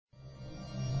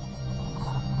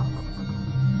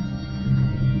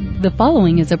The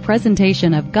following is a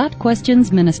presentation of Got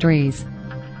Questions Ministries.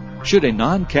 Should a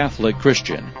non-Catholic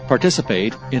Christian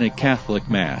participate in a Catholic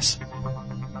Mass?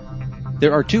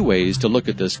 There are two ways to look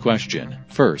at this question.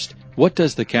 First, what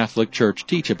does the Catholic Church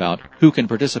teach about who can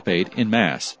participate in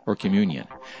Mass or communion?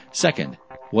 Second,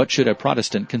 what should a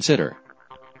Protestant consider?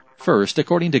 First,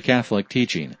 according to Catholic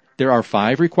teaching, there are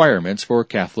 5 requirements for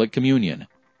Catholic communion.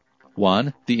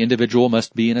 1. The individual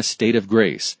must be in a state of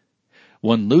grace.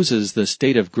 One loses the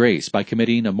state of grace by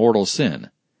committing a mortal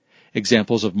sin.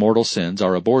 Examples of mortal sins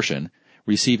are abortion,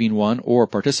 receiving one or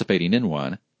participating in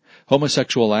one,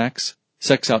 homosexual acts,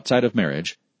 sex outside of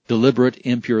marriage, deliberate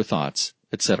impure thoughts,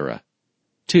 etc.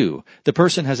 2. The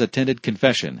person has attended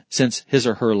confession since his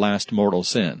or her last mortal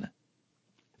sin.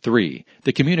 3.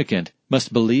 The communicant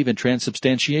must believe in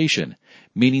transubstantiation,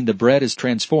 meaning the bread is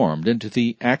transformed into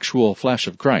the actual flesh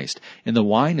of Christ, and the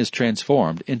wine is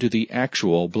transformed into the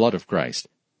actual blood of Christ.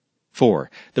 4.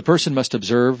 The person must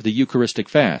observe the Eucharistic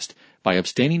fast by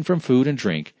abstaining from food and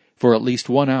drink for at least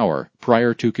 1 hour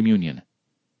prior to communion.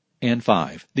 And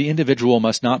 5. The individual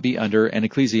must not be under an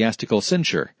ecclesiastical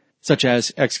censure, such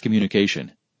as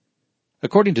excommunication.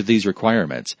 According to these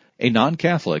requirements, a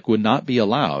non-Catholic would not be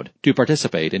allowed to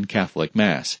participate in Catholic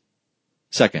Mass.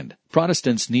 Second,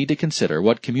 Protestants need to consider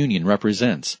what communion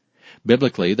represents.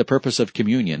 Biblically, the purpose of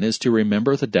communion is to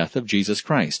remember the death of Jesus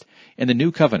Christ and the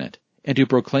new covenant, and to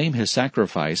proclaim his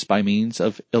sacrifice by means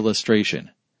of illustration.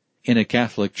 In a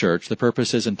Catholic church, the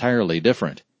purpose is entirely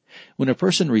different. When a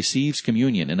person receives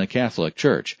communion in a Catholic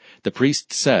church, the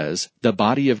priest says, "the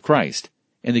body of Christ,"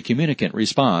 and the communicant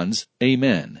responds,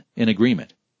 "Amen," in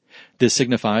agreement. This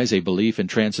signifies a belief in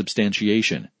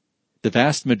transubstantiation. The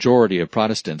vast majority of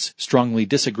Protestants strongly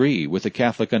disagree with the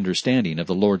Catholic understanding of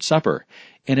the Lord's Supper,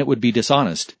 and it would be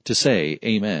dishonest to say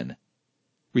Amen.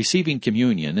 Receiving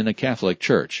communion in a Catholic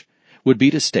church would be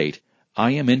to state,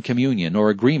 "I am in communion or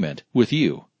agreement with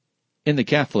you." In the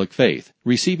Catholic faith,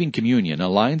 receiving communion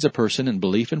aligns a person in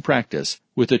belief and practice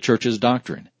with the Church's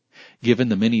doctrine. Given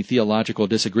the many theological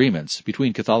disagreements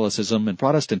between Catholicism and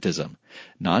Protestantism,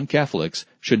 non-Catholics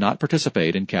should not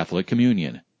participate in Catholic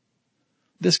communion.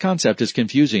 This concept is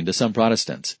confusing to some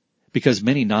Protestants, because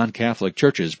many non-Catholic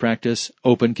churches practice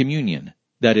open communion.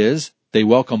 That is, they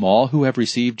welcome all who have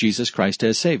received Jesus Christ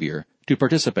as Savior to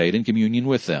participate in communion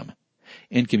with them.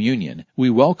 In communion, we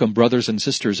welcome brothers and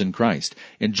sisters in Christ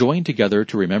and join together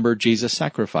to remember Jesus'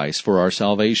 sacrifice for our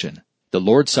salvation. The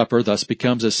Lord's Supper thus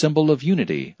becomes a symbol of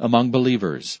unity among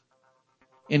believers.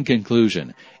 In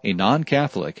conclusion, a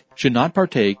non-Catholic should not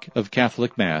partake of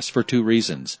Catholic Mass for 2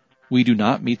 reasons. We do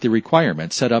not meet the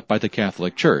requirements set up by the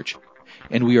Catholic Church,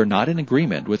 and we are not in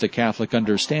agreement with the Catholic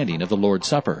understanding of the Lord's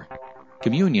Supper.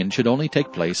 Communion should only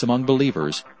take place among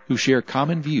believers who share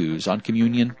common views on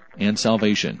communion and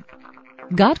salvation.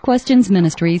 Got Questions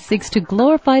Ministries seeks to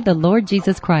glorify the Lord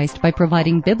Jesus Christ by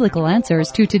providing biblical answers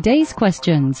to today's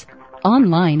questions.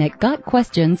 Online at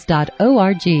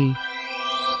gotquestions.org.